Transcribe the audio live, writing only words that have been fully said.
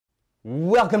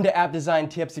Welcome to App Design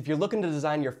Tips. If you're looking to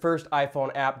design your first iPhone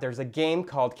app, there's a game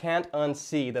called Can't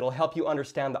Unsee that'll help you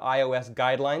understand the iOS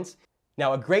guidelines.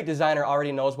 Now, a great designer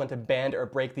already knows when to bend or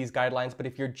break these guidelines, but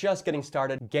if you're just getting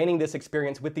started, gaining this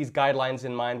experience with these guidelines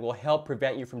in mind will help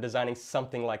prevent you from designing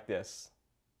something like this.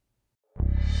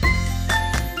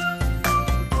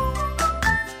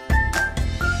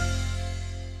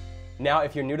 Now,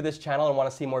 if you're new to this channel and want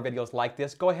to see more videos like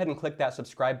this, go ahead and click that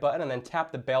subscribe button and then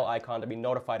tap the bell icon to be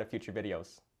notified of future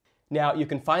videos. Now, you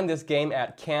can find this game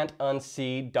at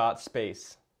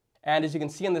can'tunsee.space. And as you can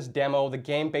see in this demo, the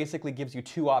game basically gives you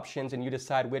two options and you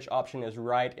decide which option is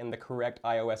right in the correct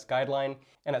iOS guideline.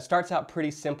 And it starts out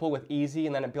pretty simple with easy,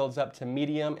 and then it builds up to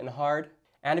medium and hard.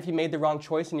 And if you made the wrong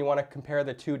choice and you want to compare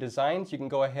the two designs, you can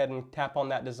go ahead and tap on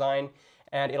that design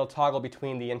and it'll toggle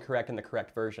between the incorrect and the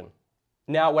correct version.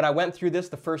 Now, when I went through this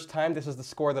the first time, this is the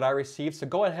score that I received, so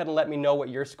go ahead and let me know what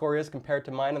your score is compared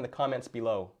to mine in the comments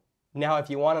below. Now, if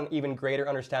you want an even greater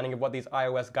understanding of what these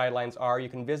iOS guidelines are, you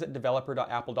can visit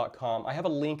developer.apple.com. I have a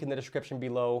link in the description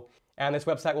below, and this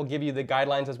website will give you the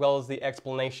guidelines as well as the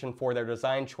explanation for their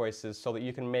design choices so that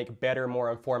you can make better,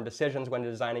 more informed decisions when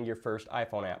designing your first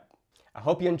iPhone app. I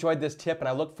hope you enjoyed this tip, and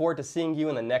I look forward to seeing you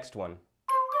in the next one.